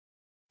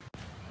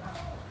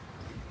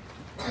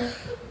What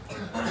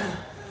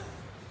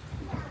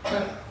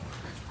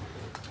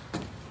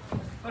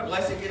a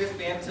blessing it has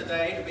been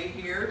today to be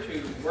here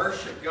to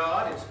worship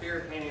God in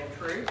spirit and in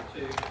truth,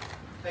 to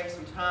take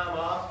some time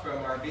off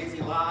from our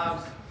busy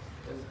lives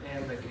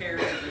and the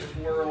cares of this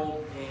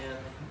world and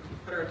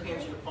put our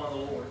attention upon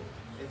the Lord.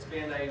 It's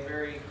been a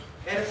very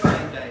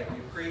edifying day. We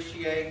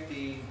appreciate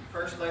the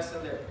first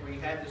lesson that we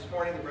had this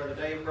morning that Brother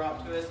Dave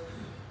brought to us.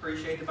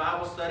 Appreciate the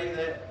Bible study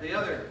that the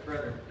other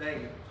Brother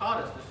Dave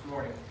taught us this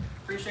morning.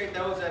 Appreciate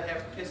those that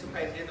have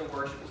participated in the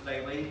worship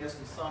today, leading us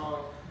in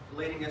song,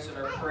 leading us in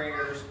our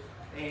prayers,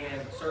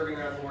 and serving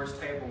around the Lord's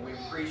table. We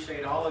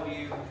appreciate all of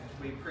you.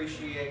 We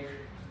appreciate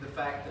the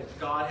fact that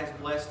God has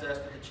blessed us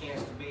with the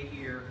chance to be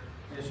here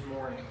this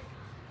morning.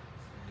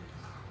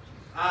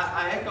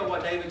 I echo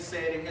what David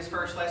said in his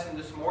first lesson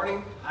this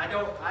morning. I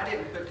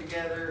didn't put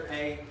together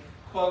a,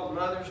 quote,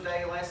 Mother's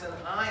Day lesson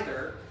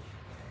either.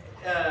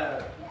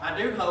 I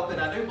do hope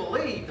and I do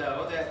believe,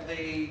 though, that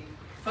the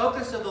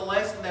focus of the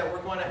lesson that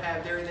we're going to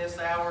have during this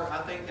hour, I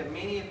think that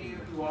many of you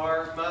who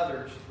are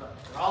mothers,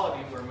 all of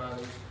you who are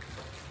mothers,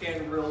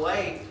 can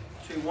relate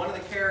to one of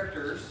the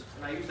characters,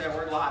 and I use that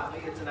word lightly,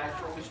 it's an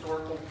actual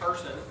historical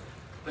person,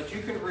 but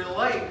you can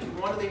relate to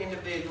one of the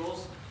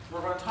individuals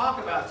we're going to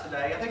talk about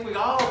today. I think we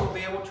all will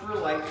be able to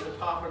relate to the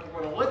topic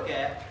we're going to look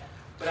at,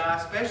 but I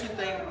especially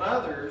think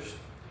mothers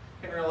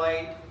can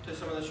relate to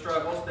some of the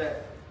struggles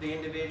that the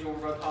individual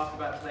we're going to talk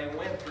about today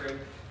went through.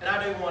 And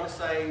I do want to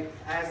say,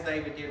 as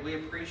David did, we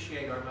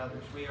appreciate our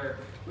mothers. We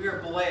are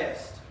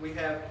blessed. We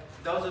have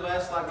those of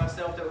us like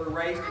myself that were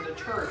raised in the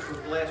church were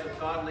blessed with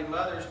godly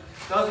mothers.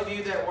 Those of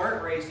you that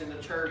weren't raised in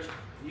the church,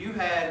 you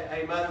had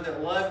a mother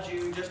that loved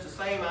you just the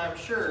same, I'm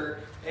sure,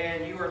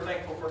 and you were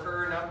thankful for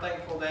her, and I'm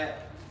thankful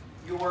that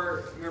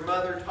your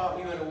mother taught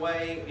you in a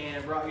way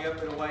and brought you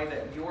up in a way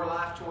that your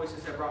life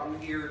choices have brought you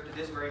here to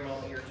this very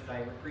moment here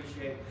today.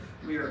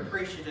 We are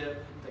appreciative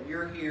that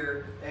you're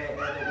here and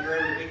that you're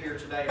able to be here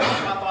today. So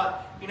I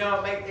thought,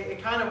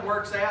 it kind of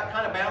works out,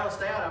 kind of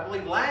balanced out. I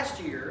believe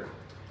last year,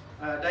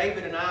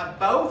 David and I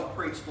both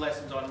preached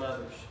lessons on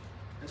mothers.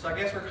 And so I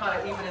guess we're kind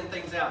of evening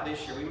things out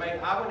this year.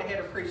 I went ahead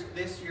and preached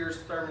this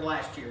year's sermon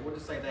last year. We'll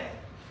just say that.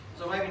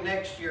 So maybe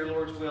next year,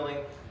 Lord's willing,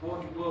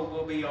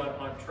 we'll be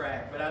on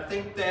track. But I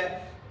think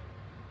that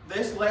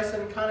this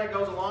lesson kind of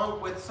goes along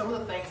with some of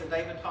the things that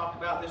David talked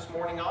about this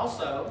morning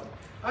also,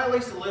 at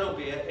least a little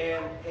bit.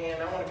 And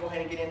I want to go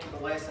ahead and get into the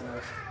lesson. I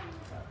was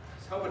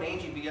hoping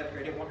Angie would be up here.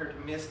 I didn't want her to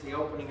miss the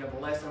opening of the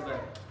lesson,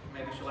 but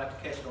maybe she'll have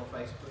to catch it on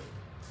Facebook.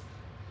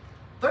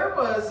 There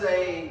was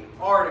an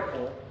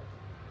article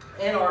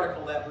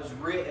that was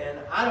written,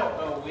 I don't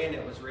know when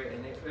it was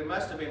written. It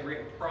must have been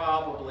written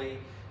probably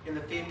in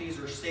the 50s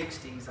or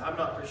 60s. I'm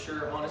not for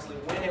sure, honestly,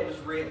 when it was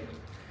written.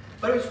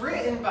 But it was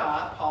written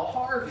by Paul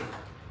Harvey.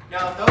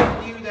 Now, those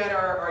of you that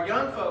are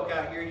young folk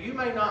out here, you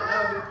may not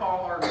know who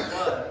Paul Harvey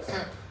was.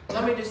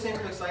 Let me just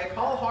simply say,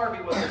 Paul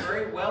Harvey was a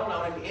very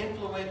well-known and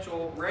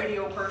influential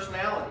radio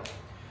personality.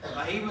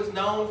 He was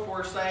known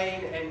for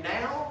saying, "And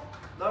now,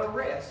 the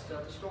rest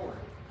of the story."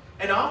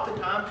 And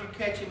oftentimes you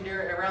catch him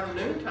around the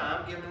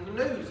noontime giving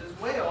the news as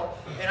well.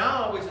 And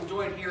I always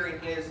enjoyed hearing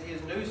his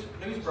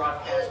news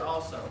broadcast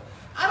also.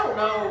 I don't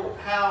know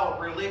how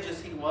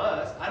religious he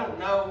was. I don't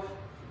know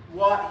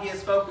what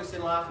his focus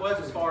in life was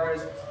as far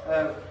as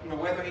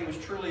whether he was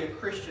truly a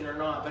Christian or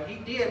not. But he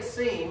did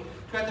seem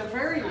to, at the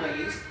very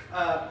least,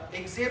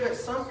 exhibit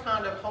some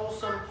kind of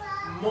wholesome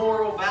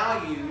moral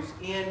values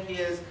in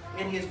his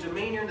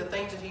demeanor, the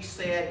things that he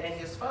said, and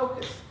his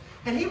focus.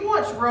 And he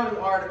once wrote an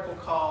article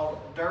called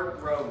Dirt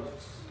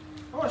Roads.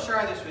 I want to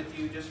share this with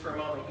you just for a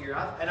moment here.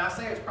 And I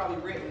say it's probably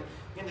written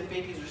in the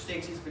 50s or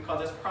 60s because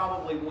that's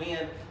probably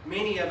when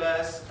many of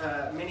us,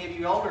 many of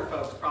you older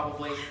folks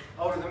probably,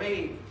 older than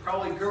me,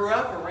 probably grew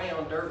up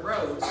around dirt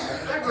roads.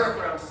 I grew up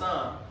around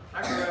some.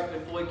 I grew up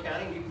in Floyd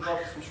County. You can go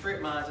up to some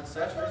strip mines and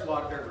such. There's a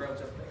lot of dirt roads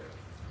up there.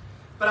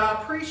 But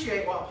I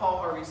appreciate what Paul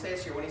Harvey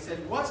says here when he says,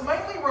 what's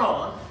mainly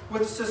wrong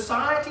with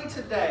society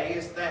today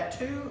is that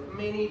too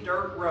many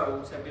dirt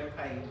roads have been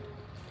paved.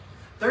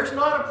 There's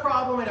not a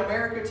problem in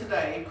America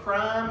today,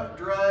 crime,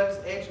 drugs,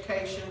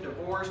 education,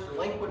 divorce,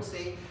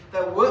 delinquency,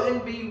 that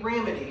wouldn't be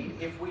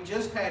remedied if we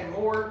just had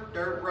more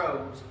dirt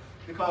roads,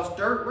 because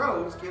dirt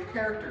roads give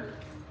character.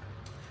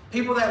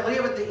 People that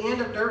live at the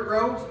end of dirt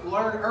roads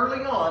learn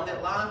early on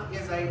that life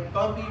is a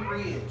bumpy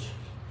ridge,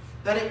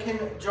 that it can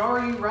jar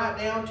you right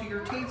down to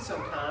your teeth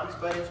sometimes,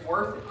 but it's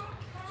worth it.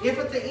 If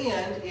at the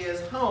end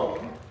is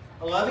home,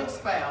 a loving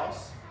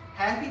spouse,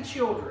 happy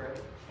children,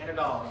 and a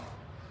dog.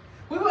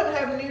 We wouldn't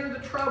have near the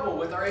trouble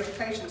with our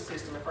education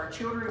system if our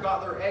children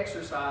got their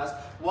exercise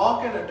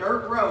walking a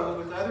dirt road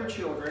with other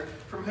children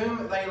from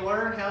whom they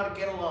learned how to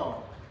get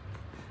along.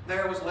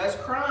 There was less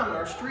crime in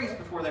our streets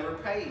before they were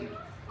paved.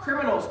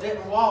 Criminals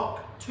didn't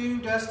walk 2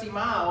 dusty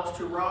miles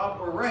to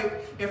rob or rape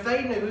if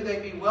they knew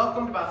they'd be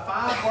welcomed by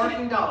 5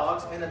 barking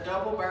dogs and a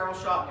double-barrel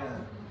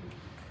shotgun.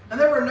 And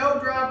there were no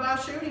drive-by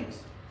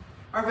shootings.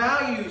 Our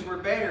values were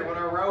better when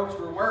our roads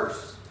were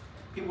worse.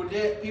 People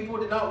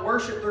did not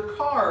worship their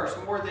cars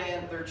more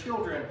than their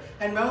children,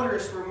 and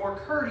motorists were more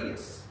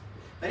courteous.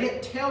 They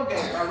didn't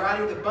tailgate by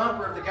riding the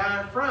bumper of the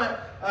guy in front,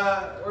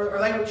 or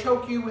they would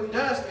choke you with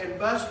dust and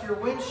bust your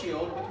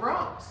windshield with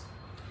rocks.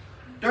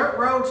 Dirt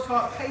roads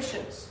taught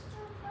patience.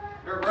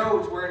 Dirt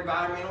roads were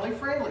environmentally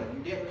friendly.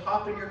 You didn't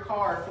hop in your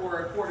car for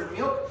a quart of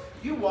milk.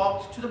 You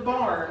walked to the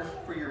barn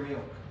for your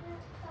milk.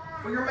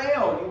 For your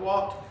mail, you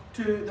walked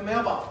to the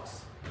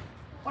mailbox.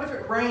 What if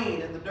it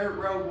rained and the dirt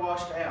road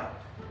washed out?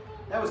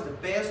 That was the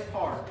best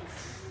part.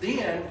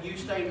 Then you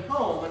stayed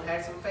home and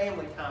had some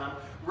family time,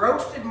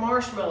 roasted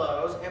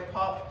marshmallows and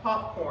popped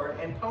popcorn,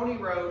 and pony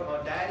rode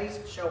on Daddy's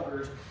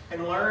shoulders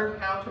and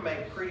learned how to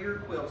make prettier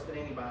quilts than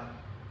anybody.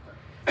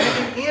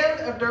 At the end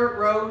of dirt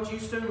roads, you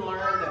soon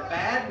learned that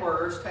bad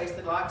words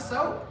tasted like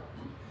soap.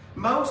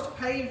 Most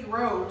paved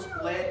roads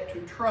led to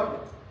trouble.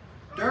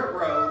 Dirt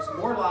roads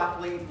more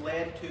likely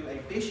led to a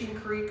fishing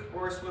creek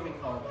or a swimming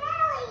hole.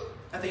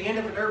 At the end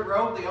of a dirt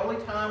road, the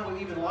only time we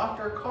even locked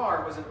our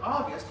car was in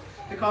August,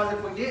 because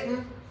if we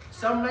didn't,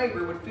 some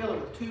neighbor would fill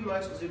it with too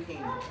much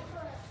zucchini.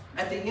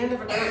 At the end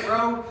of a dirt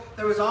road,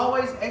 there was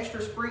always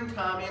extra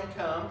springtime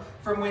income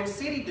from when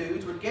city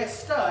dudes would get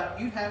stuck.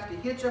 You'd have to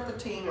hitch up the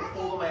team and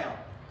pull them out.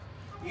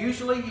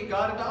 Usually you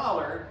got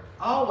 $1.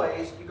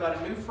 Always you got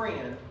a new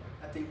friend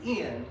at the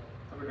end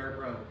of a dirt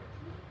road.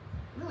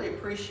 I really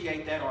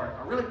appreciate that art.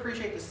 I really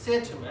appreciate the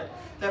sentiment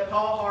that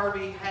Paul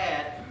Harvey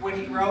had when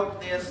he wrote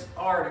this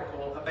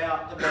article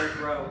about the dirt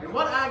road. And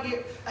what I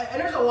get, and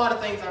there's a lot of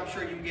things I'm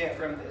sure you get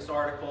from this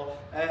article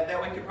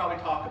that we could probably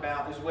talk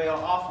about as well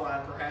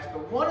offline perhaps,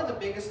 but one of the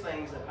biggest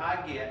things that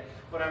I get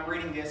when I'm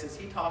reading this is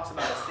he talks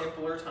about a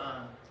simpler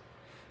time.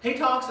 He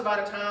talks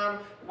about a time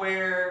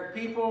where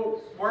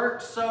people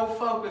weren't so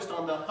focused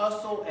on the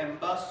hustle and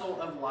bustle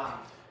of life.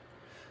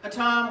 A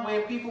time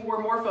when people were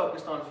more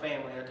focused on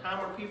family. A time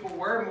where people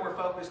were more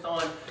focused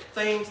on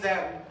things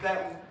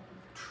that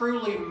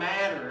truly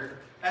mattered,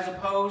 as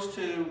opposed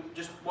to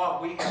just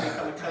what we have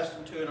become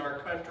accustomed to in our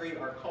country,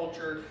 our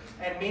culture,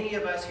 and many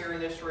of us here in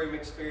this room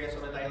experience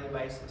on a daily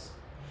basis.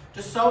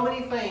 Just so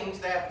many things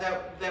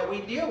that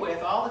we deal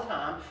with all the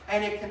time,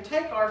 and it can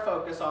take our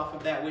focus off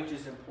of that which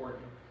is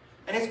important.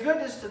 And it's good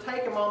just to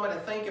take a moment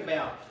and think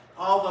about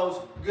all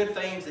those good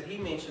things that he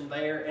mentioned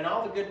there, and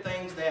all the good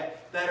things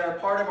that are a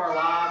part of our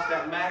lives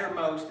that matter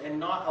most, and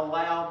not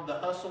allow the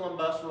hustle and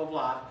bustle of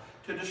life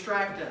to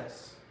distract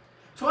us.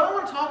 So what I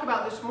want to talk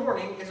about this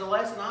morning is a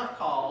lesson I've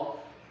called,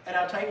 and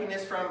I've taken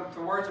this from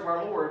the words of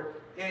our Lord,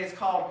 and it's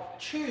called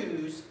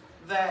Choose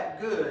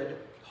That Good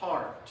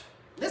Part.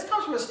 This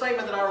comes from a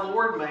statement that our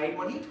Lord made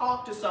when he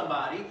talked to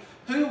somebody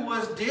who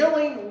was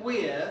dealing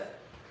with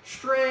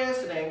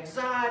stress and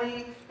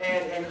anxiety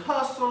and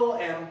hustle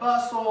and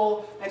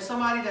bustle, and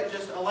somebody that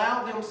just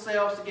allowed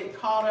themselves to get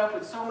caught up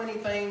with so many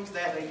things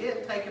that they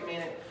didn't take a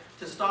minute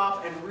to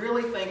stop and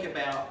really think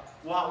about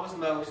what was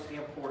most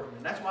important.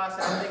 And that's why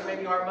I think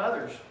maybe our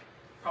mothers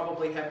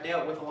probably have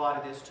dealt with a lot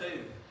of this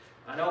too.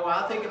 I know when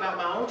I think about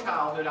my own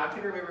childhood, I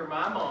can remember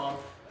my mom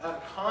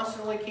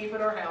constantly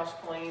keeping our house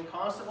clean,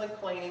 constantly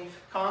cleaning,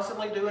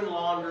 constantly doing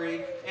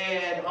laundry,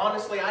 and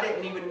honestly, I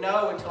didn't even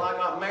know until I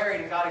got married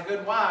and got a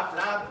good wife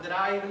that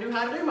I even knew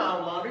how to do my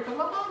own laundry, because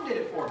my mom did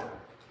it for me.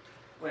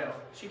 Well,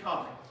 she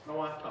taught me. My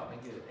wife taught me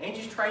good.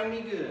 Angie's trained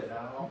me good,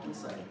 I often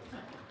say.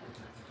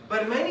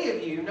 But many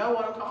of you know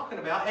what I'm talking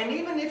about, and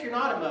even if you're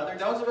not a mother,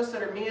 those of us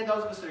that are men,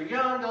 those of us that are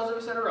young, those of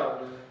us that are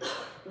older,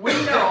 we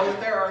know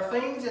that there are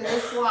things in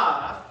this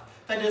life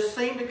that just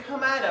seem to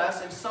come at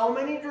us in so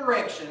many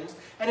directions,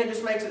 and it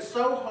just makes it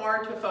so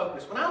hard to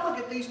focus. When I look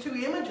at these two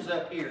images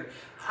up here,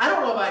 I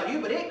don't know about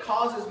you, but it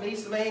causes me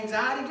some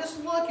anxiety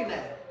just looking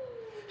at it.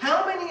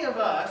 How many of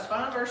us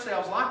find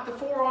ourselves, like the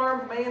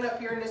four-armed man up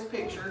here in this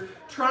picture,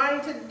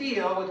 trying to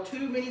deal with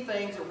too many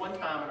things at one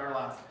time in our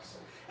lives?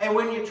 And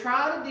when you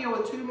try to deal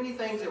with too many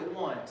things at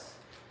once,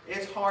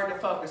 it's hard to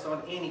focus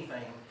on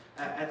anything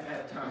at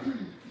a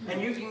time.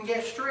 And you can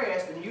get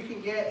stressed, and you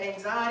can get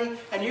anxiety,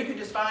 and you can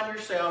just find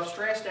yourself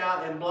stressed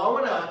out and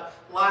blowing up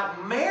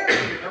like Mary,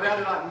 or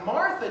rather like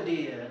Martha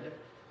did,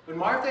 when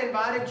Martha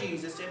invited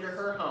Jesus into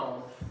her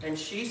home, and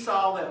she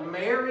saw that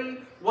Mary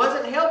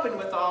wasn't helping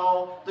with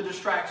all the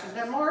distractions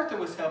that Martha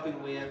was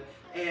helping with.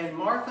 And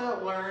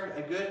Martha learned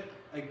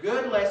a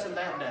good lesson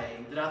that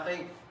day that I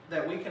think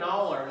that we can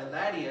all learn, and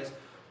that is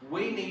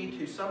we need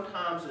to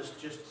sometimes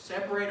just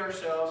separate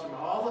ourselves from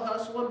all the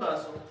hustle and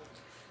bustle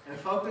and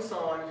focus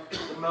on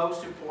the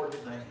most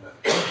important thing.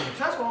 So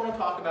that's what I want to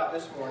talk about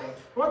this morning.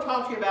 I want to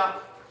talk to you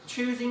about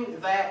choosing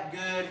that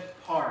good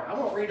part. I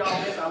won't read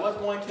all this. I was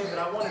going to, but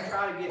I want to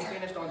try to get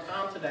finished on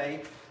time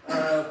today.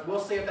 We'll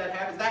see if that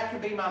happens. That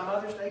could be my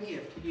Mother's Day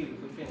gift to you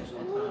if we finish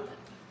on time.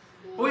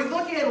 But we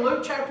look in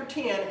Luke chapter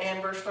 10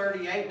 and verse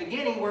 38,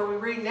 beginning where we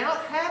read, "Now it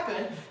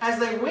happened as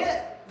they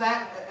went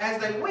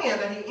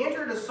that he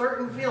entered a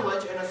certain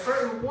village, and a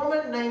certain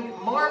woman named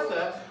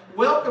Martha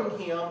welcomed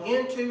him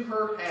into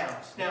her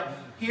house." Now,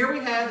 here we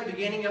have the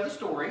beginning of the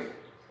story.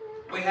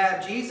 We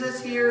have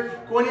Jesus here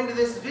going into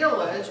this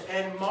village,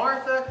 and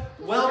Martha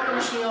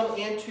welcomes him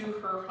into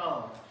her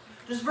home.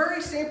 Just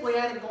very simply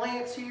at a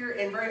glance here,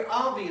 and very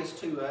obvious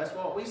to us,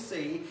 what we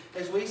see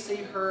is we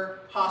see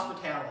her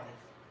hospitality.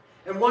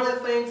 And one of the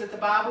things that the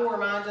Bible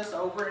reminds us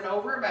over and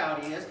over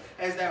about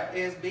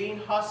is being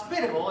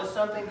hospitable is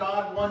something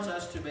God wants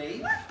us to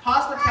be.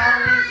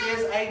 Hospitality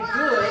is a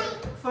good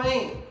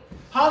thing.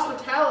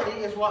 Hospitality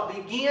is what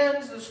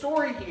begins the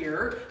story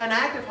here, an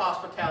act of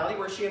hospitality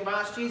where she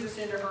invites Jesus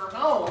into her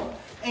home.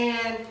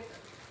 And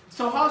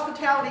so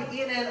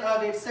hospitality in and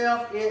of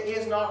itself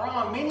is not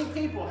wrong. Many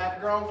people have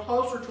grown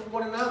closer to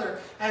one another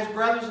as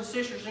brothers and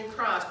sisters in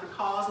Christ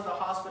because of the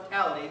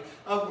hospitality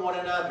of one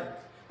another.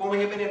 When we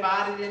have been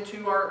invited into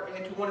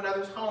one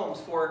another's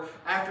homes for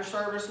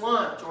after-service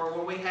lunch, or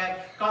when we have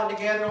gotten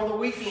together on the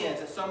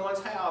weekends at someone's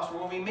house, or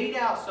when we meet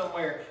out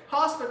somewhere,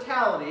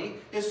 hospitality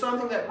is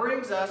something that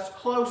brings us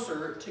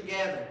closer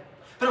together.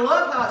 But I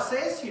love how it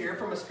says here,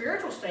 from a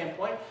spiritual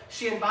standpoint,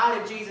 she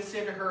invited Jesus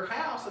into her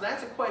house, and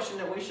that's a question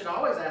that we should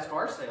always ask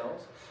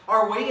ourselves.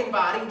 Are we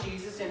inviting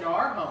Jesus into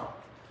our home?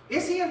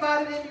 Is He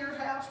invited into your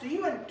house? Do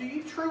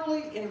you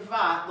truly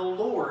invite the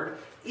Lord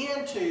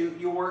into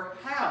your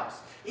house?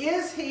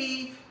 Is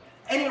He,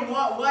 and in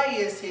what way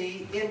is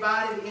He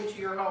invited into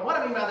your home? What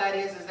I mean by that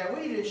is that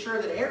we need to ensure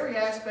that every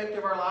aspect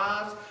of our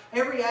lives,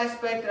 every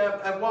aspect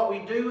of what we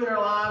do in our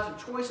lives,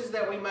 the choices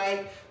that we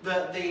make,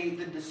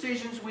 the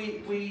decisions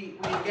we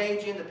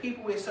engage in, the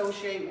people we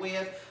associate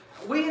with,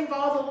 we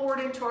involve the Lord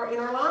in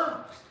our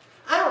lives.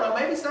 I don't know,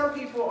 maybe some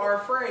people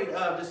are afraid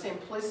of the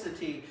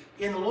simplicity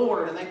in the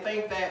Lord, and they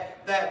think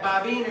that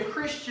by being a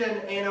Christian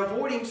and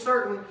avoiding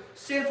certain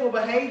sinful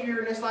behavior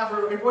in this life,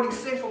 or avoiding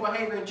sinful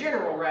behavior in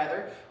general,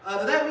 rather,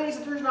 that means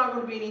that there's not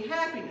going to be any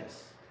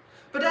happiness.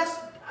 But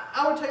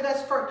I would tell you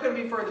that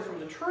couldn't be further from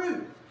the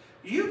truth.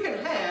 You can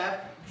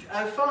have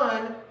a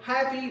fun,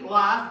 happy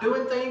life,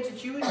 doing things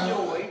that you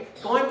enjoy,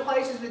 going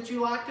places that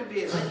you like to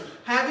visit,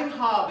 having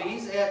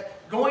hobbies,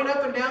 going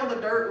up and down the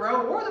dirt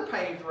road or the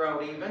paved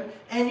road even,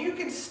 and you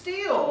can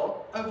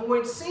still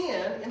avoid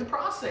sin in the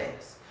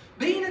process.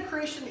 Being a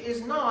Christian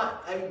is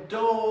not a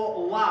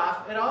dull life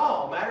at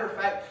all. Matter of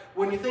fact,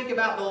 when you think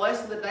about the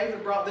lesson that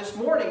David brought this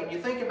morning, and you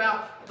think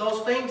about those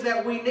things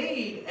that we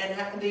need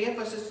and the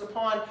emphasis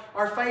upon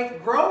our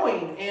faith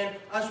growing and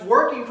us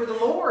working for the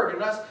Lord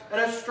and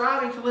us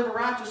striving to live a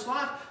righteous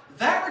life,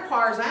 that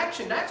requires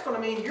action. That's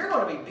going to mean you're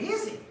going to be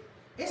busy.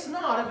 It's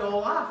not a dull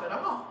life at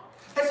all.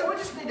 And so we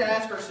just need to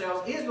ask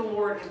ourselves, is the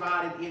Lord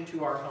invited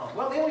into our home?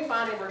 Well, then we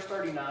find in verse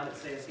 39 it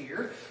says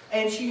here,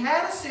 and she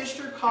had a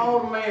sister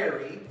called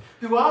Mary,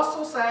 who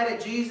also sat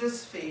at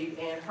Jesus' feet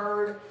and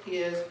heard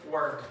His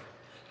word.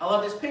 I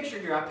love this picture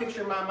here. I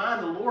picture in my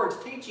mind the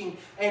Lord's teaching,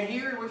 and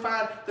here we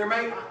find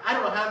I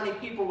don't know how many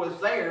people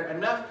was there,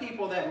 enough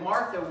people that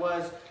Martha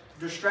was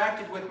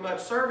distracted with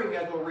much serving,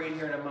 as we'll read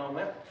here in a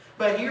moment.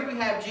 But here we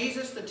have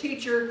Jesus, the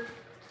teacher,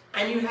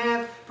 and you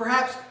have,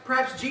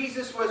 perhaps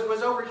Jesus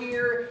was over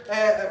here,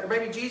 or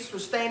maybe Jesus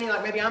was standing,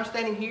 like maybe I'm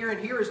standing here, and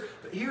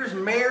here's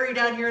Mary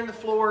down here on the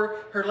floor,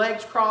 her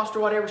legs crossed or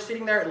whatever,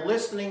 sitting there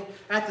listening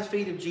at the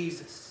feet of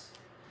Jesus.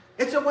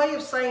 It's a way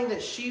of saying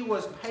that she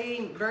was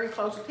paying very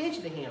close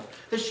attention to Him,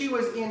 that she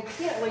was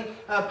intently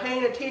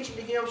paying attention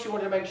to Him. She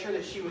wanted to make sure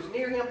that she was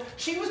near Him.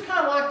 She was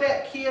kind of like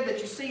that kid that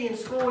you see in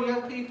school,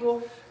 young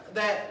people,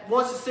 that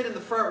wants to sit in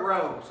the front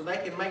row so they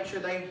can make sure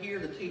they hear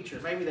the teacher.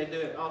 Maybe they do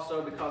it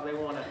also because they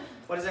want to,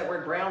 what is that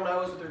word, brown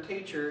nose with their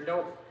teacher.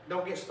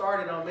 Don't get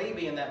started on me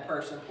being that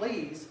person,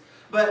 please.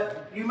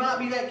 But you might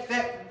be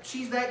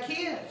she's that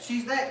kid.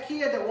 She's that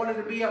kid that wanted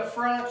to be up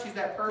front. She's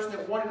that person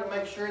that wanted to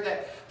make sure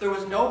that there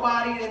was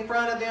nobody in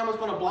front of them was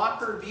going to block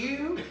her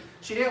view.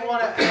 She didn't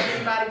want to have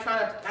anybody trying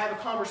to have a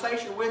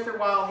conversation with her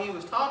while he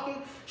was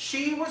talking.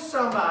 She was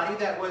somebody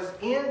that was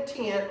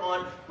intent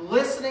on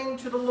listening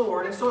to the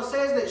Lord. And so it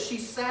says that she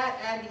sat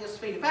at His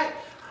feet. In fact,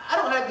 I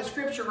don't have the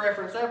scripture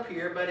reference up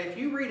here, but if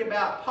you read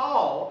about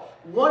Paul,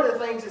 one of the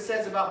things it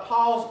says about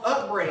Paul's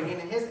upbringing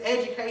and his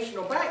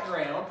educational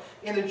background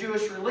in the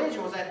Jewish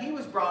religion was that he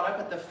was brought up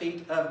at the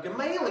feet of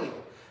Gamaliel.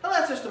 Now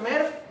that's just a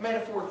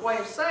metaphoric way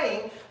of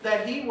saying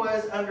that he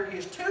was under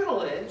his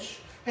tutelage,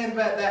 and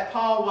that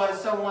Paul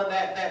was someone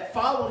that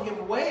followed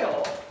him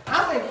well.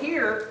 I think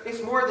here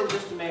it's more than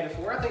just a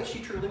metaphor. I think she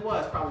truly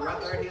was probably right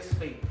there at his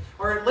feet.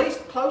 Or at least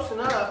close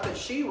enough that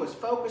she was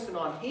focusing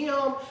on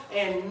him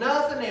and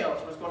nothing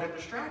else was going to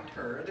distract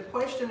her. The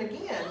question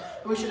again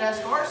we should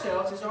ask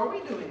ourselves is, are we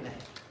doing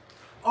that?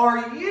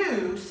 Are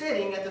you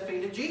sitting at the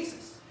feet of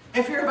Jesus?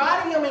 If you're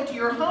inviting Him into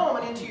your home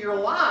and into your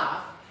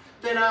life,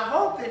 then I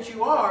hope that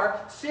you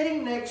are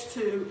sitting next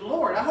to the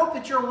Lord. I hope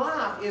that your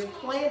life is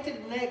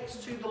planted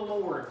next to the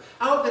Lord.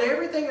 I hope that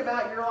everything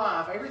about your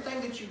life, everything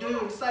that you do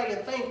and say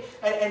and think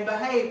and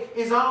behave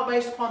is all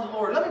based upon the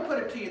Lord. Let me put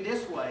it to you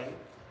this way.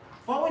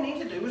 What we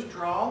need to do is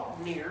draw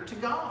near to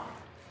God.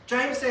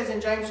 James says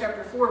in James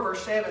chapter 4,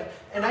 verse 7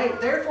 and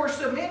 8, therefore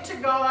submit to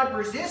God,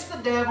 resist the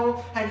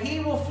devil, and he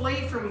will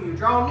flee from you.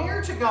 Draw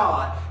near to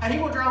God, and He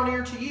will draw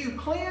near to you.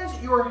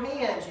 Cleanse your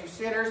hands, you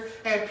sinners,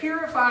 and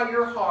purify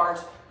your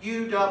hearts,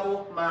 you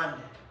double-minded.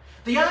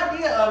 The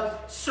idea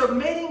of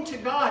submitting to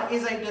God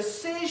is a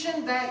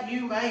decision that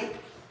you make.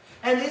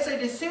 And it's a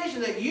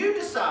decision that you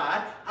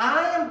decide,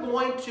 I am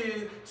going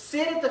to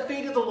sit at the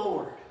feet of the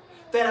Lord.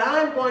 that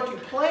I'm going to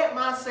plant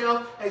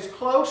myself as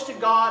close to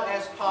God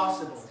as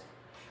possible.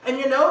 And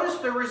you notice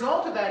the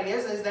result of that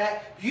is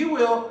that you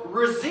will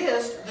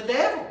resist the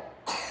devil.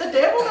 The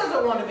devil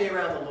doesn't want to be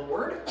around the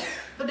Lord.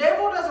 The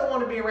devil doesn't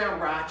want to be around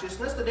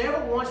righteousness. The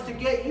devil wants to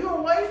get you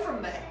away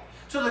from that.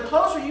 So the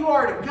closer you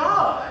are to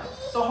God,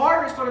 the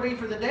harder it's going to be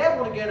for the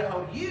devil to get a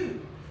hold of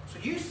you. So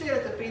you sit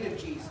at the feet of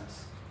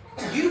Jesus.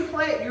 You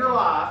plant your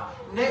life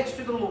next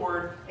to the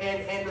Lord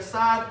and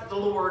beside the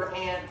Lord,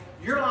 and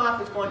your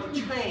life is going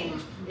to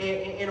change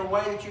in a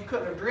way that you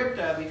couldn't have dreamt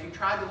of if you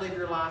tried to live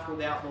your life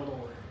without the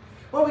Lord.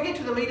 Well, we get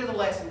to the meat of the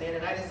lesson then,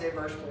 and that is in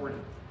verse 40.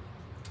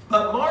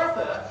 But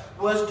Martha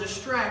was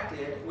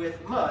distracted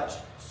with much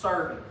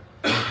serving.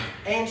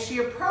 And she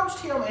approached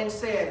him and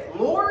said,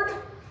 Lord,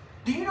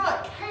 do you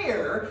not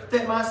care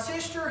that my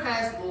sister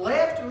has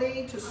left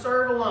me to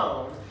serve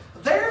alone?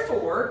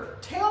 Therefore,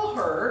 tell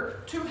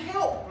her to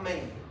help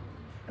me.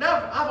 And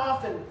I've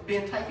often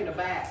been taken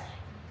aback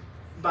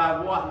by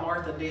what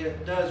Martha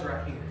does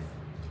right here.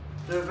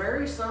 The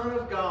very Son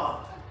of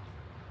God.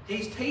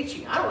 He's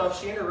teaching. I don't know if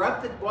she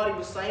interrupted what he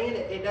was saying.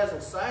 It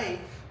doesn't say.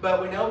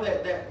 But we know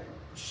that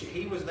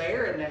he was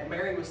there and that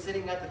Mary was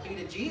sitting at the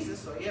feet of Jesus.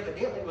 So he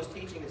evidently was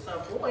teaching at some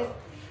point.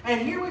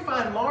 And here we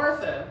find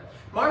Martha.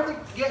 Martha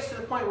gets to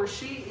the point where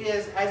she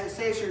is, as it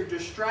says here,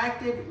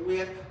 distracted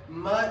with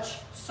much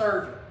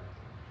serving.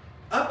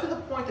 Up to the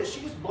point that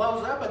she just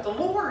blows up at the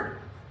Lord.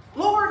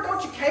 Lord,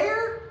 don't you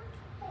care?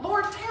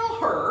 Lord, tell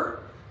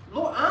her.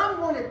 Lord, I'm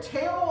going to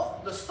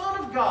tell the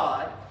Son of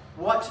God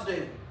what to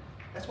do.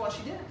 That's what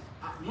she did.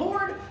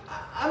 Lord,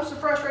 I'm so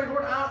frustrated.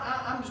 Lord,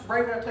 I'm just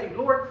brave enough to tell you,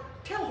 Lord,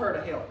 tell her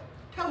to help.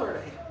 Tell her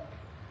to help.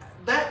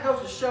 That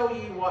goes to show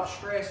you what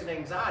stress and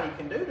anxiety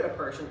can do to a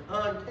person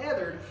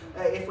untethered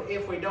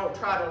if we don't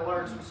try to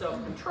learn some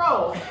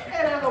self-control.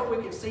 And I hope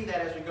we can see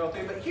that as we go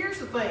through. But here's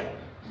the thing.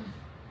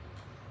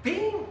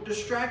 Being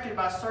distracted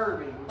by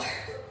serving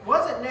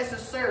wasn't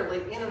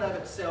necessarily in and of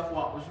itself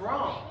what was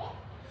wrong.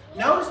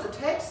 Notice the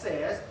text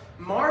says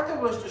Martha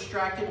was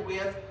distracted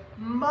with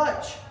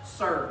much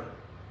serving.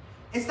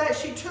 It's that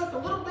she took a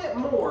little bit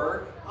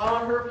more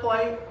on her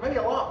plate, maybe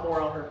a lot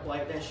more on her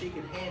plate than she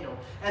could handle.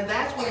 And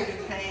that's when it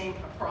became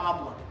a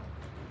problem.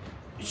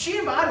 She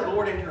invited the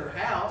Lord into her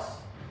house.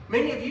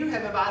 Many of you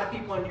have invited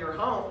people into your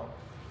home.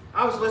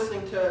 I was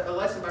listening to a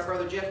lesson by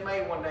Brother Jeff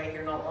May one day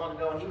here not long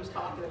ago, and he was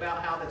talking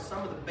about how that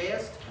some of the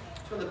best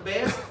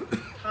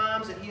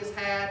times that he has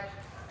had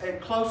and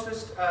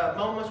closest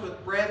moments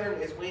with brethren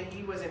is when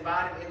he was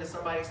invited into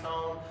somebody's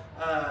home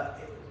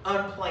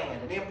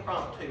unplanned, an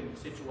impromptu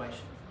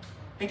situation.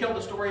 He told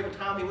the story of a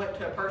time he went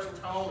to a person's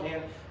home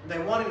and they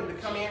wanted him to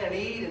come in and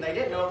eat, and they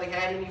didn't know if they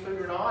had any food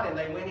or not, and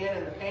they went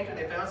in the pantry,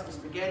 they found some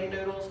spaghetti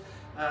noodles,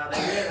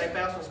 they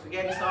found some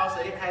spaghetti sauce,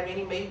 they didn't have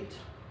any meat.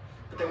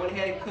 But they went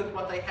ahead and cooked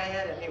what they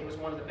had, and it was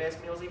one of the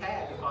best meals he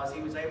had because he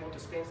was able to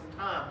spend some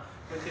time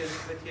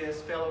with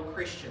his fellow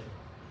Christian.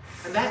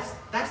 And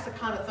that's the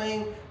kind of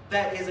thing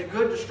that is a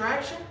good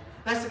distraction.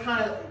 That's the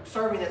kind of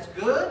serving that's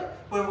good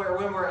when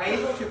we're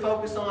able to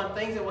focus on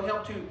things that will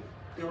help to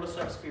build us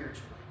up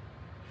spiritually.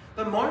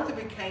 But Martha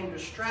became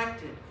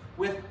distracted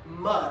with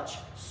much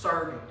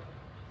serving.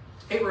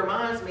 It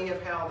reminds me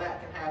of how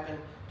that can happen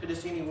to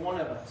just any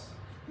one of us.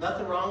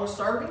 Nothing wrong with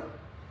serving.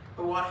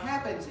 But what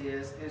happens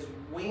is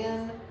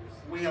when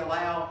we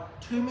allow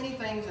too many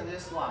things in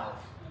this life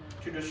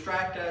to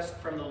distract us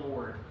from the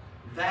Lord,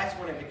 that's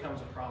when it becomes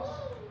a problem.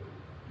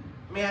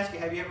 Let me ask you,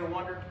 have you ever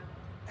wondered,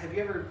 have you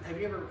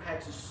ever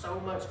had just so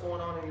much going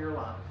on in your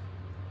life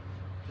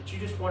that you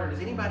just wonder, does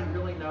anybody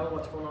really know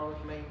what's going on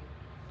with me?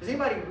 Does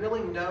anybody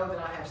really know that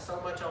I have so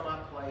much on my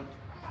plate?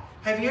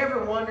 Have you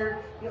ever wondered,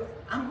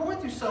 I'm going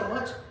through so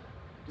much,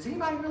 does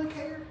anybody really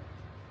care?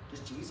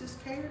 Does Jesus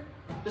care?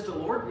 Does the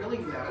Lord really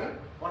know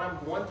what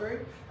I'm going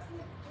through?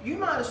 You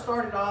might have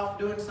started off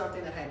doing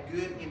something that had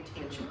good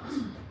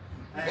intentions.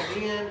 And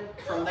then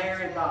from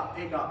there it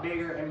got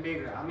bigger and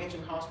bigger. I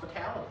mentioned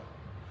hospitality.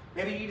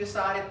 Maybe you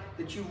decided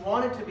that you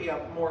wanted to be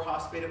a more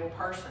hospitable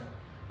person.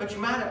 But you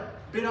might have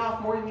bit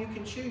off more than you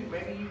can chew.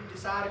 Maybe you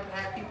decided to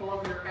have people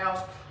over your house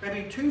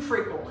maybe too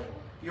frequently.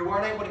 You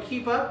weren't able to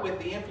keep up with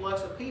the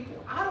influx of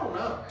people. I don't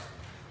know.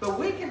 But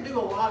we can do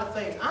a lot of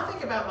things. I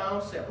think about my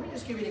own self. Let me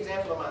just give you an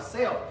example of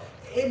myself.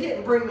 It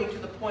didn't bring me to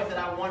the point that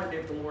I wondered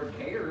if the Lord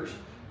cares,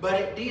 but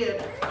it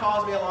did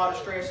cause me a lot of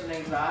stress and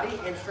anxiety,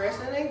 and stress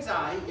and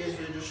anxiety is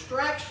a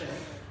distraction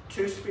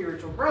to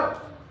spiritual growth.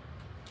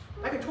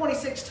 Back in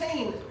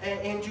 2016,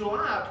 in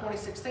July of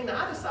 2016,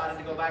 I decided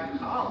to go back to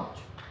college.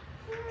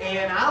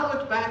 And I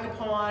looked back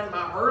upon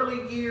my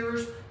early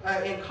years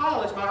in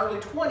college, my early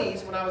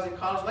 20s when I was in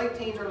college, late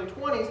teens, early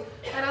 20s,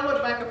 and I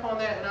looked back upon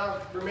that and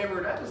I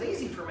remembered that was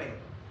easy for me.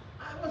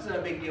 It wasn't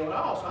a big deal at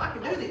all, so I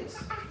could do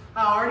this.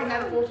 I already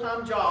had a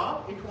full-time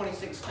job in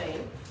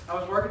 2016. I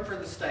was working for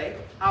the state.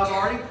 I was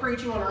already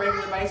preaching on a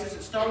regular basis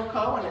at Stone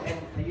Coe, and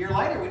a year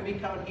later we'd be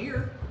coming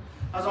here.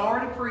 I was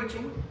already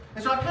preaching.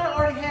 And so I kind of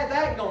already had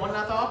that going, and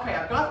I thought, okay,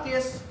 I've got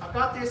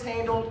this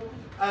handled.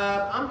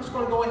 I'm just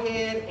going to go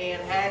ahead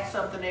and add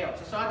something else.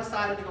 And so I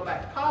decided to go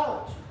back to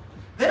college.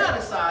 Then I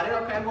decided,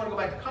 okay, I'm going to go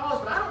back to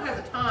college, but I don't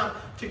have the time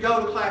to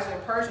go to class in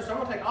person, so I'm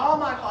going to take all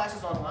my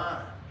classes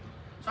online.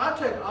 So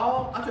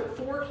I took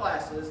 4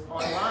 classes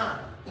online.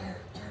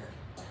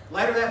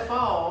 Later that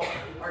fall,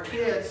 our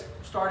kids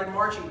started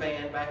marching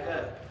band back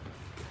up.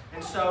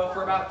 And so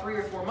for about 3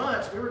 or 4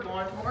 months, we were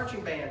going to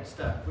marching band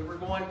stuff. We were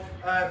going,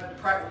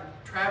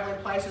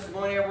 traveling places and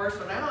going everywhere.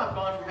 So now I've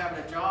gone from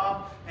having a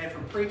job and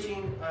from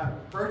preaching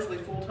virtually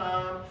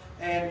full-time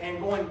and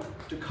going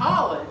to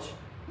college.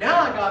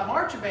 Now I got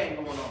marching band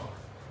going on.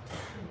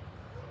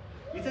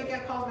 You think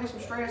that caused me some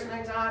stress and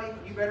anxiety?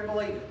 You better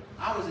believe it.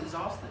 I was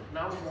exhausted and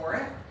I was wore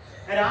out.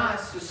 And I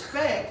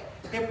suspect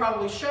it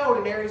probably showed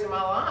in areas of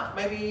my life.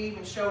 Maybe it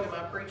even showed in my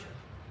preaching.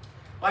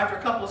 Well, after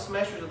a couple of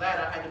semesters of that,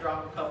 I had to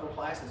drop a couple of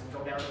classes and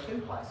go down to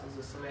 2 classes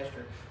a semester.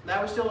 And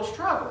that was still a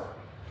struggle.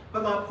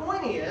 But my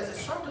point is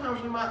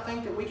sometimes we might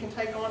think that we can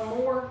take on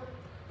more,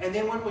 and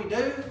then when we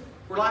do,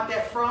 we're like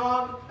that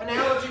frog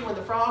analogy when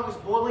the frog is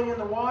boiling in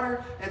the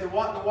water and the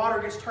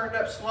water gets turned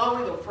up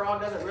slowly. The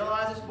frog doesn't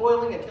realize it's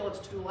boiling until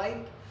it's too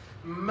late.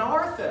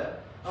 Martha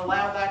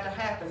allowed that to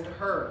happen to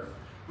her.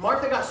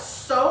 Martha got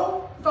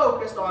so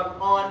focused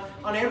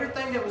on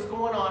everything that was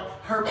going on,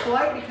 her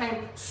plate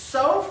became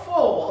so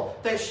full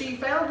that she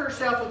found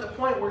herself at the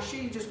point where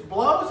she just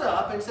blows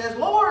up and says,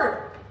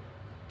 Lord,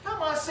 tell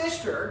my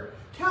sister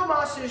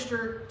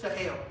to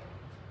help.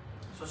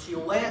 So she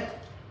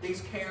let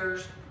these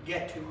cares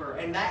get to her.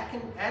 And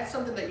that's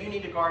something that you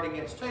need to guard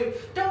against too.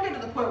 Don't get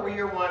to the point where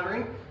you're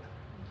wondering,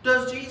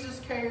 does Jesus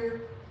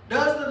care?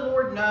 Does the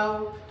Lord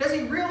know? Does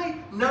He really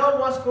know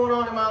what's going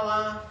on in my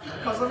life?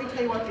 Because let me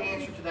tell you what the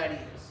answer to that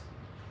is.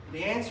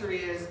 The answer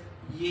is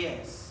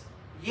yes.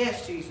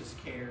 Yes, Jesus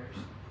cares.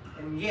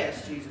 And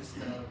yes, Jesus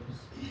knows.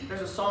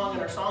 There's a song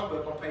in our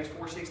songbook on page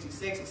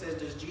 466. It says,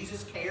 does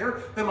Jesus care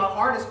when my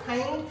heart is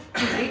pained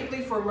too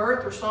deeply for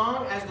mirth or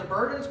song, as the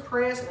burdens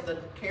press and the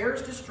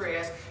cares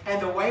distress,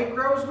 and the way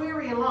grows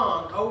weary and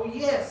long? Oh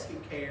yes, He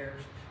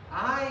cares.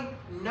 I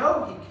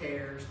know He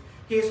cares.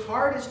 His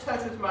heart is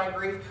touched with my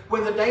grief.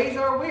 When the days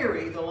are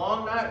weary, the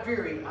long night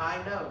dreary,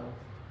 I know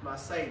my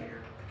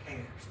Savior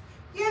cares.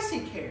 Yes,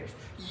 He cares.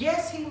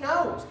 Yes, He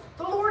knows.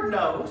 The Lord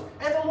knows,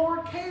 and the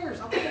Lord cares.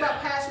 I think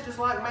about passages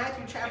like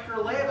Matthew chapter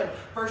 11,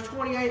 verse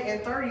 28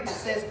 and 30 that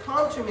says,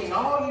 come to me,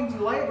 all you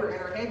who labor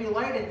and are heavy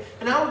laden,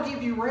 and I will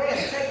give you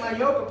rest. Take my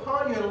yoke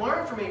upon you and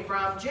learn from me, for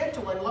I am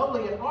gentle and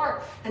lowly in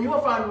heart, and you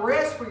will find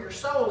rest for your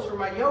souls, for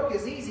my yoke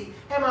is easy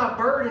and my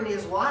burden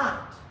is light.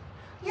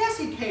 Yes,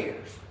 He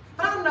cares.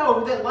 But I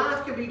know that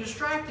life can be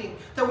distracting,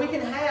 that we can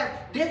have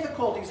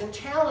difficulties and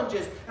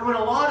challenges, and when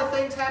a lot of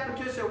things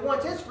happen to us at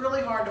once, it's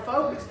really hard to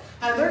focus.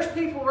 And there's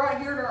people right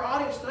here in our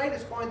audience today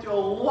that's going through a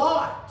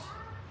lot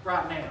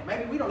right now.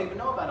 Maybe we don't even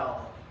know about all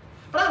of it.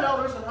 But I know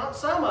there's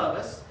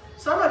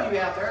some of you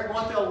out there are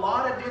going through a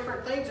lot of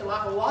different things in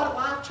life, a lot of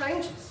life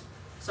changes.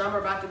 Some are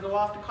about to go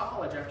off to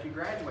college after you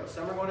graduate.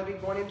 Some are going to be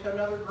going into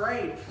another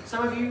grade.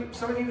 Some of you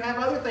have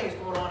other things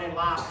going on in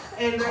life.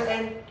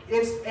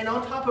 And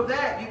on top of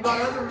that, you've got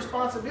other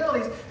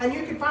responsibilities. And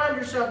you can find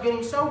yourself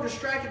getting so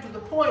distracted to the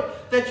point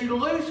that you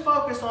lose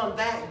focus on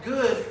that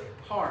good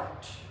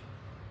part,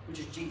 which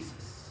is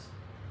Jesus.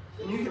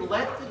 And you can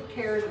let the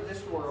cares of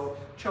this world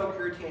choke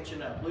your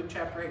attention up. Luke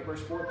chapter 8,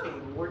 verse 14.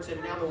 The Lord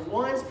said, now the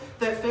ones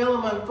that fell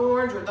among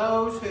thorns are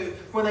those who,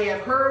 when they have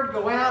heard,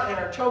 go out and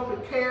are choked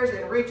with cares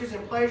and riches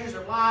and pleasures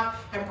of life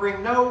and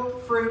bring no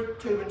fruit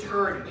to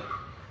maturity.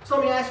 So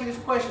let me ask you this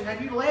question.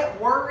 Have you let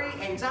worry,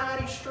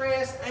 anxiety,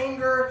 stress,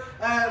 anger,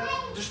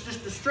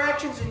 just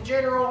distractions in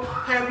general,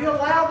 have you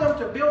allowed them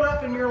to build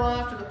up in your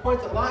life to the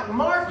point that, like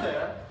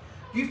Martha,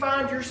 you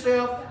find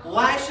yourself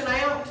lashing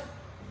out?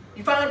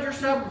 You find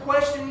yourself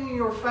questioning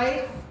your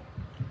faith?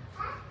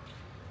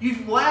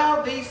 You've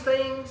allowed these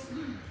things,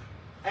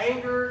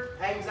 anger,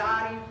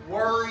 anxiety,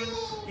 worry,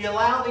 you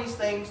allow these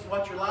things,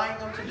 what you're allowing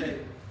them to do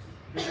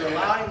is you're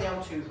allowing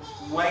them to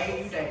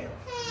weigh you down.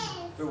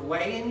 They're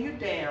weighing you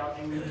down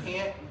and you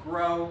can't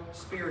grow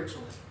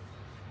spiritually.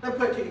 Let me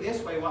put it to you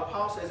this way, what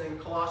Paul says in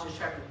Colossians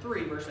chapter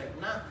 3, verse 8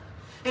 and 9.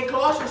 In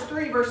Colossians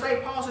 3, verse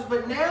 8, Paul says,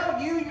 but now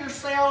you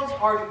yourselves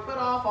are to put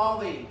off all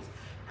these: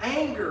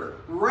 anger,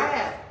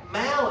 wrath,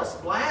 malice,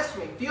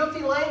 blasphemy,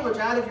 filthy language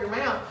out of your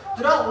mouth.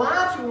 Do not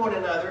lie to one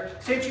another,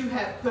 since you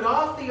have put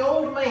off the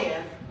old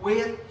man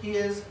with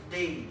his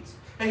deeds.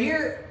 Now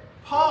here,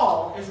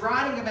 Paul is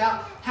writing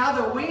about how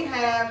that we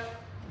have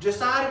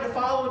decided to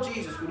follow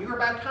Jesus. When you were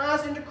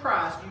baptized into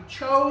Christ, you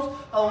chose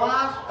a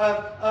life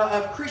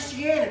of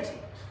Christianity,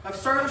 of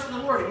service to the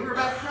Lord, and you were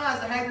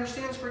baptized to have your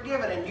sins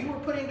forgiven, and you were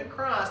put into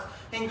Christ.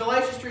 In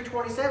Galatians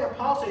 3:27,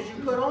 Paul says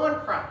you put on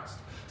Christ.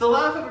 The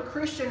life of a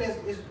Christian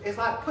is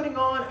like putting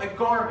on a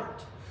garment.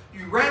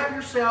 You wrap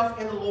yourself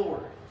in the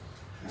Lord.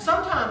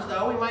 Sometimes,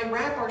 though, we may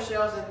wrap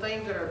ourselves in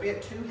things that are a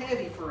bit too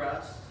heavy for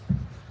us,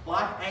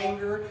 like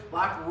anger,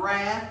 like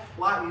wrath,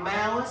 like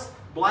malice,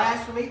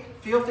 blasphemy,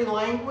 filthy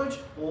language,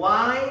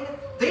 lying.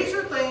 These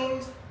are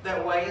things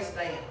that weigh us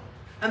down.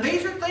 And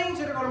these are things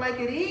that are going to make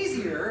it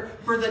easier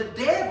for the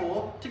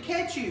devil to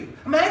catch you.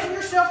 Imagine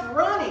yourself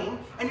running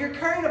and you're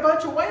carrying a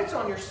bunch of weights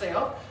on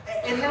yourself,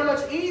 and how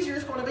much easier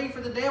it's going to be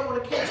for the devil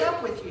to catch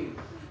up with you.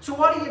 So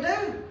what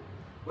do?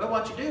 Well,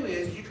 what you do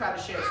is you try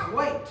to shed some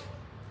weight.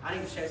 I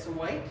need to shed some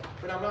weight,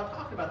 but I'm not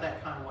talking about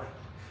that kind of weight.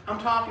 I'm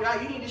talking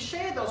about you need to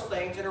shed those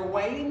things that are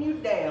weighing you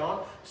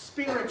down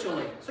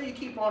spiritually. So you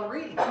keep on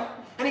reading.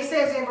 And he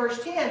says in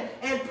verse 10,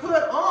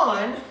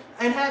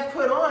 and have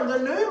put on the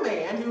new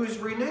man who is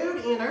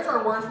renewed in, there's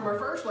our word from our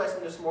first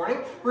lesson this morning,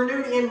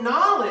 renewed in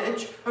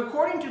knowledge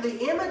according to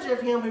the image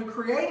of him who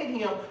created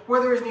him, where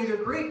there is neither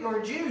Greek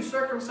nor Jew,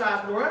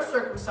 circumcised nor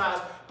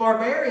uncircumcised,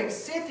 barbarian,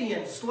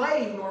 Scythian,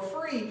 slave nor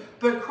free,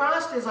 but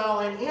Christ is all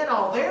and in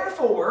all.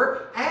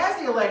 Therefore,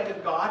 as the elect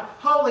of God,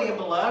 holy and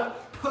beloved,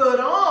 put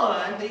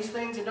on these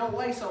things that don't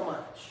weigh so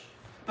much,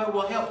 but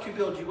will help to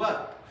build you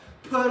up.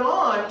 Put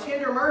on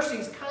tender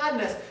mercies,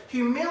 kindness,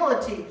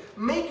 humility,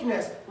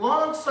 meekness,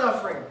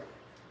 long-suffering,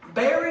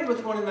 bearing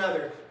with one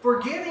another,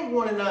 forgiving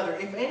one another.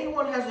 If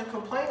anyone has a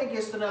complaint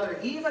against another,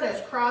 even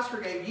as Christ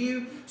forgave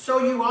you, so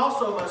you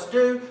also must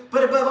do.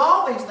 But above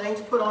all these things,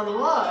 put on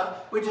love,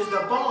 which is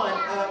the bond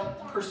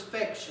of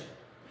perfection.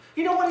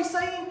 You know what he's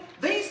saying?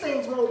 These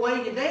things won't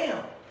weigh you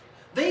down.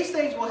 These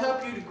things will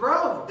help you to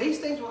grow. These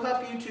things will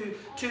help you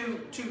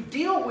to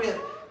deal with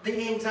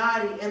the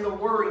anxiety and the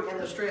worry and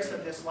the stress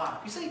of this life.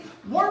 You see,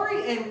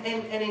 worry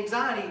and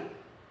anxiety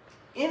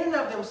in and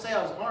of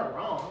themselves aren't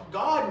wrong.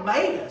 God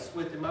made us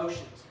with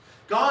emotions.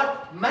 God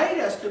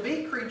made us to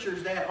be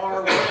creatures that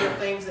are aware of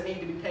things that need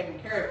to be taken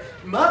care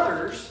of.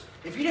 Mothers,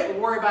 if you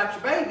didn't worry about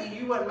your baby,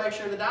 you wouldn't make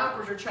sure the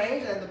diapers are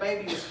changed and the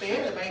baby is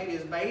fed, the baby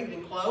is bathed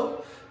and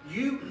clothed.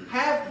 You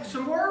have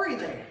some worry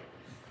there.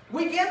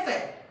 We get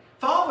that.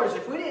 Fathers,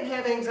 if we didn't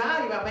have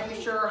anxiety about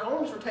making sure our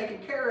homes were taken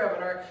care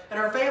of and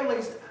our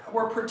families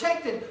were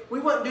protected, we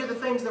wouldn't do the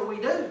things that we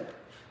do.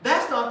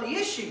 That's not the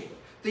issue.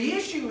 The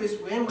issue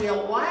is when we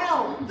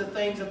allow the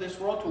things of this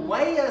world to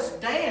weigh us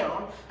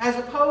down, as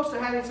opposed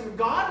to having some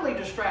godly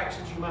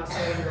distractions, you might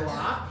say, in your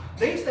life.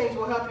 These things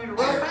will help you to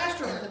run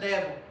faster than the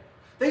devil.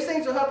 These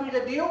things will help you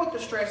to deal with the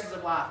stresses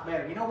of life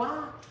better. You know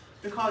why?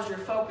 Because you're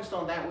focused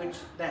on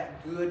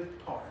that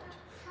good part.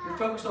 You're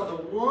focused on the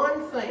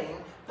one thing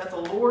that the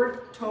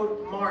Lord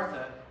told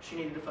Martha she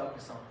needed to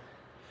focus on.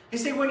 You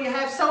see, when you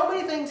have so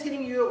many things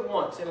hitting you at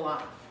once in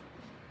life,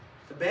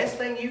 the best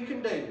thing you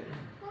can do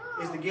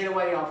is to get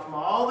away from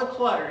all the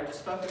clutter and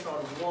just focus on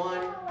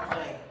one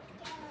thing.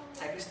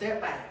 Take a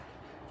step back.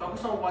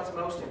 Focus on what's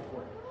most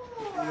important,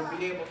 and you'll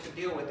be able to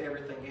deal with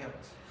everything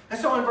else. And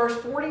so in verse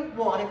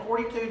 41 and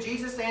 42,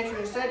 Jesus answered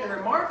and said to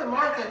her, Martha,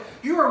 Martha,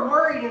 you are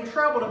worried and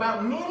troubled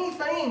about many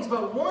things,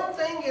 but one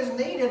thing is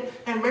needed,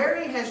 and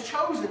Mary has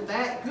chosen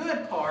that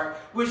good part,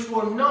 which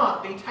will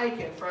not be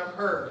taken from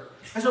her.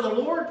 And so the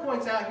Lord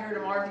points out here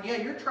to Martha, yeah,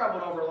 you're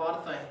troubled over a lot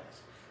of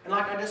things. And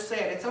like I just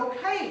said, it's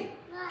okay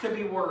to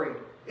be worried.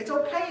 It's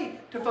okay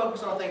to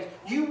focus on things.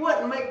 You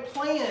wouldn't make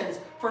plans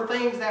for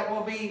things that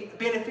will be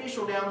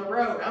beneficial down the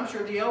road. I'm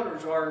sure the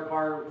elders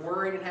are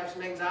worried and have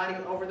some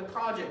anxiety over the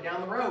project down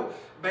the road.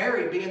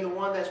 Barry being the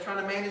one that's trying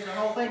to manage the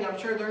whole thing, I'm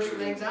sure there's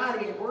some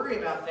anxiety and worry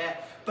about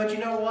that. But you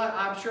know what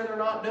I'm sure they're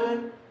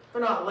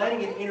not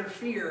letting it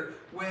interfere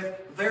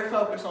with their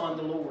focus on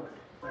the Lord.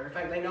 Matter of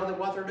fact, they know that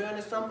what they're doing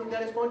is something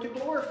that is going to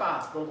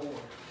glorify the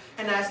Lord.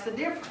 And that's the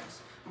difference.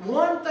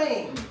 One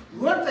thing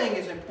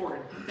is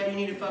important that you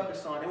need to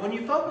focus on. And when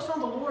you focus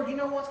on the Lord, you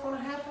know what's going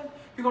to happen?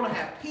 You're going to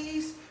have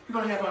peace, you're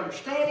going to have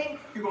understanding,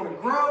 you're going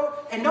to grow,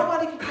 and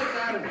nobody can take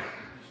that away.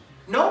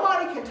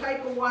 Nobody can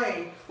take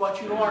away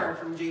what you learn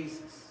from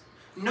Jesus.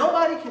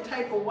 Nobody can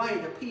take away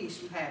the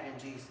peace you have in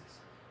Jesus.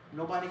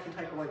 Nobody can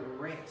take away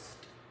the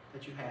rest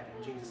that you have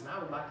in Jesus. And I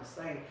would like to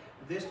say,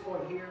 this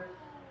point here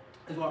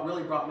is what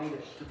really brought me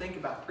to think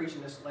about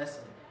preaching this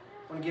lesson.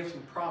 I want to give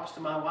some props to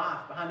my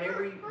wife. Behind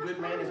every good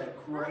man is a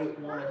great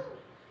woman.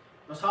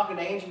 I was talking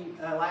to Angie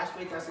last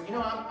week. I said, you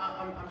know,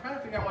 I'm trying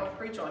to figure out what to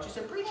preach on. She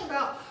said, preach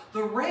about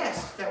the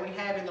rest that we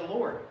have in the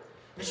Lord.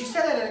 And she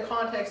said that in the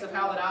context of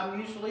how that I'm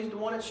usually the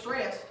one that's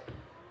stressed.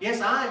 Yes,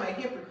 I am a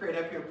hypocrite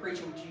up here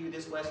preaching to you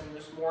this lesson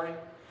this morning,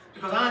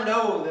 because I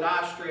know that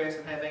I stress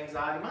and have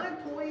anxiety. My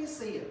employees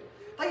see it.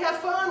 They have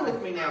fun with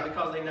me now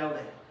because they know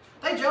that.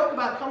 They joke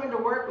about coming to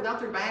work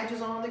without their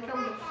badges on. They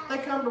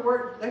come to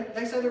work.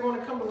 They say they're going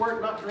to come to work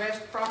not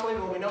dressed properly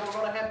when we know we're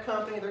going to have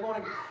company.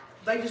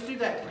 They just do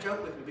that to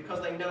joke with me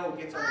because they know it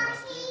gets under my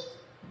skin.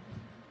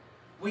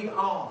 We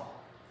all,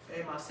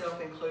 and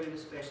myself included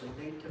especially,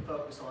 need to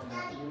focus on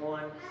that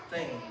one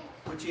thing,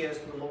 which is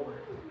the Lord.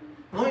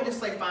 Let me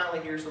just say finally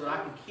here, so that I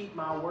can keep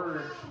my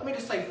word, let me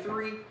just say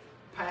 3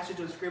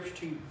 passages of Scripture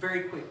to you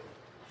very quickly.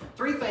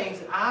 3 things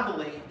that I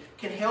believe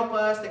can help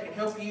us, that can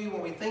help you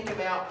when we think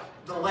about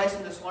the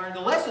lesson that's learned. The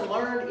lesson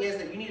learned is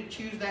that you need to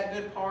choose that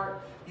good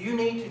part. You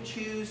need to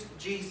choose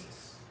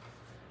Jesus.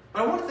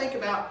 But I want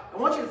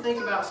you to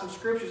think about some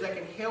scriptures that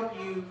can help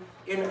you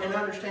in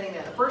understanding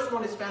that. The first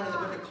one is found in the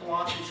book of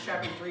Colossians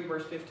chapter 3,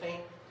 verse 15.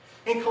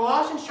 In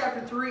Colossians chapter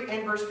 3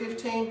 and verse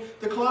 15,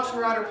 the Colossian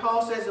writer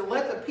Paul says, "And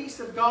let the peace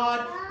of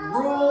God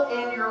rule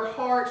in your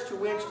hearts, to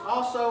which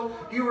also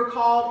you were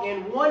called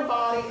in one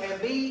body,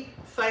 and be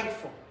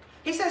thankful."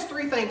 He says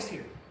three things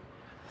here.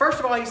 First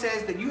of all, he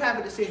says that you have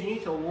a decision. You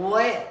need to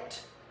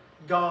let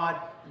God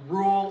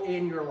rule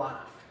in your life.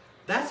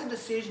 That's a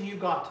decision you've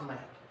got to make.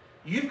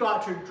 You've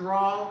got to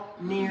draw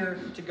near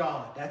to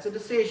God. That's a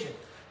decision.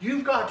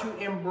 You've got to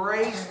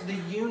embrace the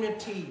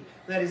unity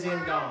that is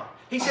in God.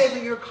 He says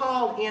that you're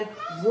called in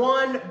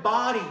one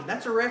body.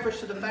 That's a reference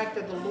to the fact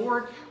that the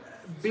Lord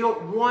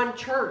built one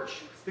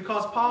church,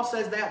 because Paul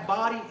says that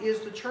body is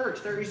the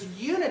church. There is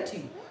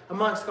unity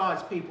amongst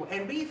God's people,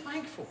 and be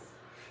thankful.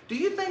 Do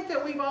you think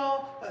that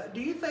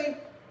do you think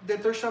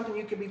that there's something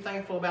you can be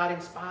thankful about in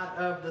spite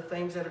of the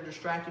things that are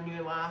distracting you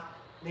in life?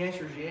 The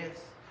answer is yes.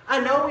 I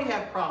know we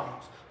have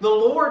problems. The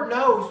Lord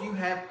knows you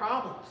have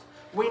problems.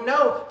 We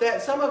know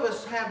that some of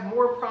us have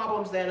more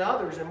problems than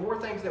others and more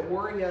things that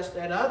worry us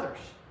than others.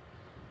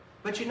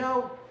 But you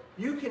know,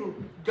 you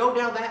can go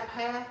down that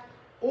path,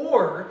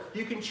 or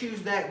you can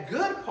choose that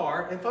good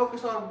part and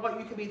focus on what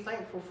you can be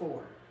thankful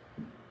for.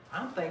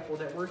 I'm thankful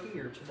that we're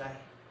here today.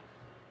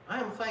 I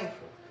am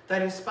thankful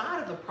that in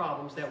spite of the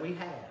problems that we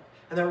have,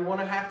 and that we're going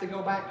to have to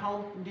go back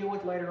home and deal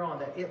with later on,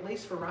 that at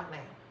least for right now,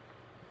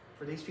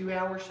 for these few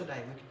hours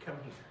today, we can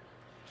come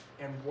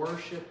here and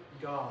worship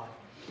God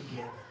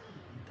together.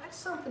 That's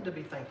something to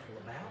be thankful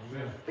about.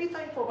 Amen. Be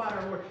thankful about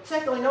our Lord.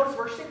 Secondly, notice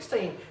verse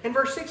 16. In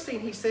verse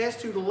 16, he says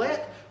to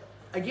let,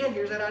 again,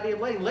 here's that idea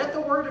of letting. Let the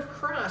word of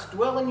Christ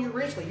dwell in you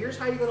richly. Here's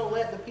how you're going to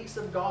let the peace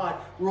of God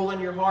rule in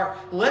your heart.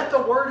 Let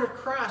the word of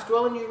Christ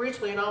dwell in you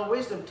richly in all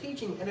wisdom,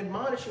 teaching and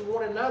admonishing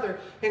one another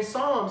in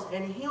psalms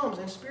and hymns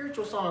and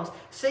spiritual songs,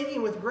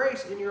 singing with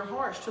grace in your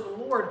hearts to the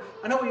Lord.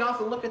 I know we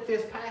often look at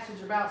this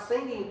passage about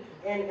singing,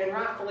 and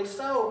rightfully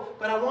so,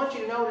 but I want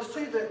you to notice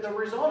too that the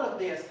result of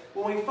this,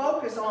 when we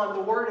focus on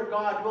the word of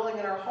God dwelling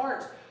in our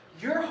hearts,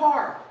 your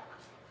heart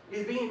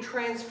is being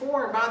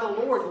transformed by the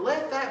Lord.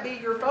 Let that be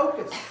your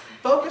focus.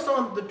 Focus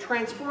on the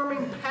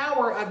transforming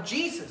power of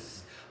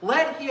Jesus.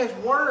 Let His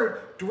Word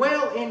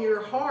dwell in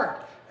your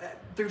heart.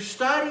 Through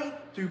study,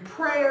 through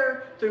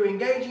prayer, through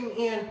engaging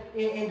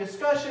in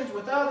discussions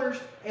with others,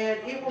 and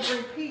it will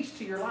bring peace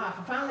to your life.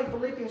 And finally,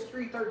 Philippians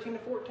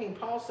 3:13-14,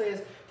 Paul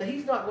says that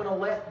he's not going to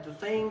let the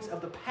things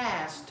of the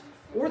past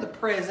or the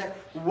present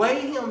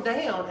weigh him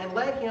down, and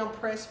let him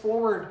press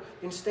forward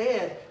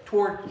instead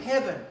toward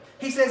heaven.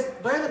 He says,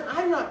 "Brethren,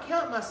 I do not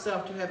count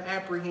myself to have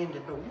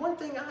apprehended, but one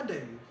thing I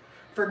do,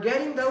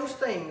 forgetting those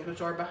things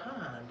which are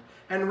behind,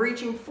 and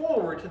reaching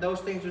forward to those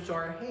things which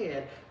are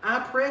ahead, I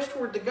press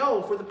toward the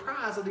goal for the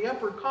prize of the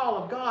upward call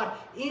of God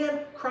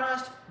in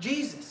Christ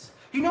Jesus."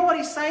 You know what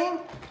he's saying?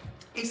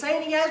 He's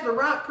saying he has the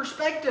right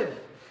perspective,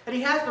 and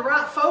he has the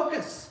right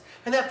focus.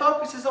 And that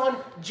focus is on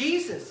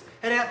Jesus.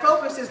 And that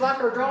focus is like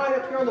our drawing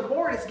up here on the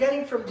board. It's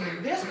getting from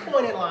this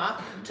point in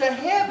life to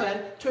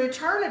heaven, to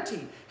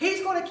eternity.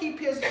 He's going to keep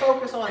his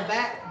focus on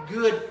that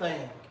good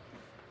thing,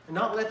 and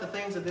not let the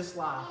things of this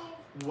life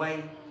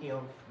weigh him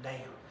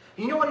down.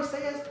 You know what he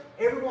says?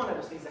 Every one of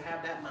us needs to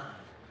have that mind.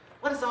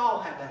 Let us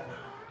all have that mind.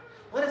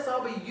 Let us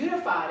all be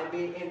unified and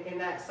be in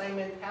that same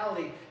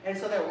mentality, and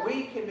so that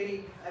we can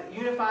be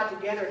unified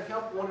together and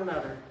help one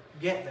another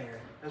get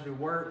there as we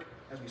work,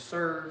 as we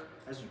serve,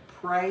 as we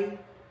pray.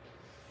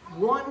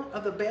 One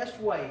of the best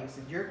ways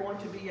that you're going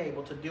to be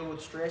able to deal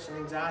with stress and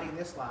anxiety in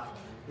this life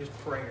is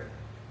prayer.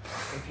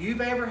 If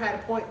you've ever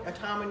had a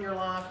time in your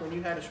life when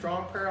you had a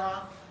strong prayer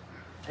life,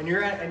 and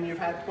you've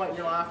had a point in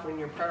your life when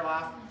your prayer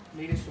life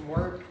needed some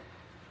work,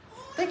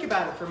 think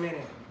about it for a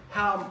minute.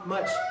 How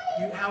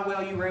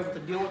well you were able to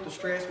deal with the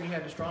stress when you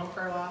had a strong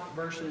prayer life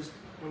versus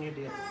when you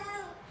didn't.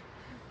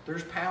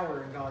 There's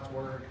power in God's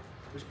Word.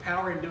 There's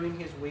power in doing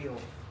His will.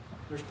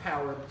 There's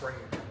power in prayer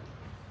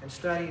and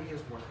studying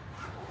His Word.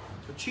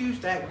 So choose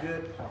that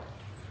good part.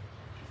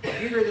 If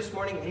you're here this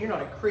morning and you're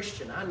not a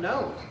Christian, I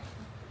know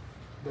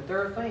that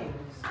there are things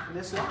in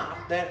this life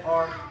that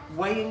are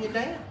weighing you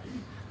down.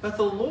 But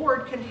the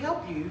Lord can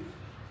help you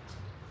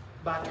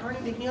by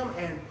turning to Him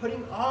and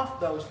putting off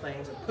those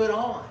things and put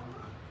on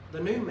the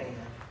new man.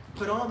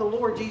 Put on the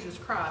Lord Jesus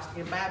Christ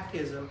in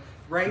baptism,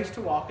 raised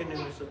to walk in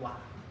newness of life.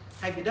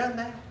 Have you done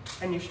that?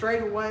 And you've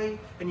strayed away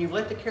and you've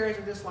let the cares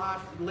of this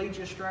life lead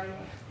you astray?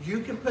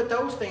 You can put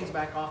those things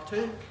back off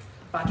too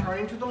by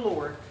turning to the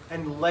Lord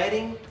and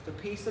letting the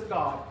peace of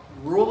God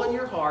rule in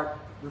your heart.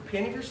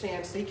 Repent of your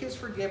sins, seek His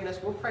forgiveness.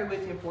 We'll pray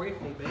with Him for you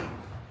if need be.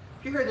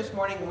 If you're here this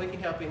morning and we can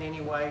help you in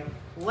any way,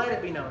 let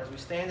it be known as we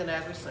stand and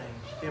as we sing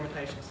the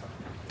invitation song.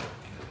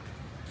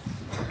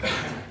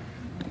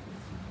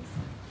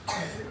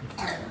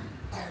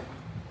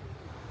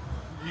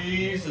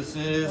 Jesus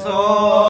is all.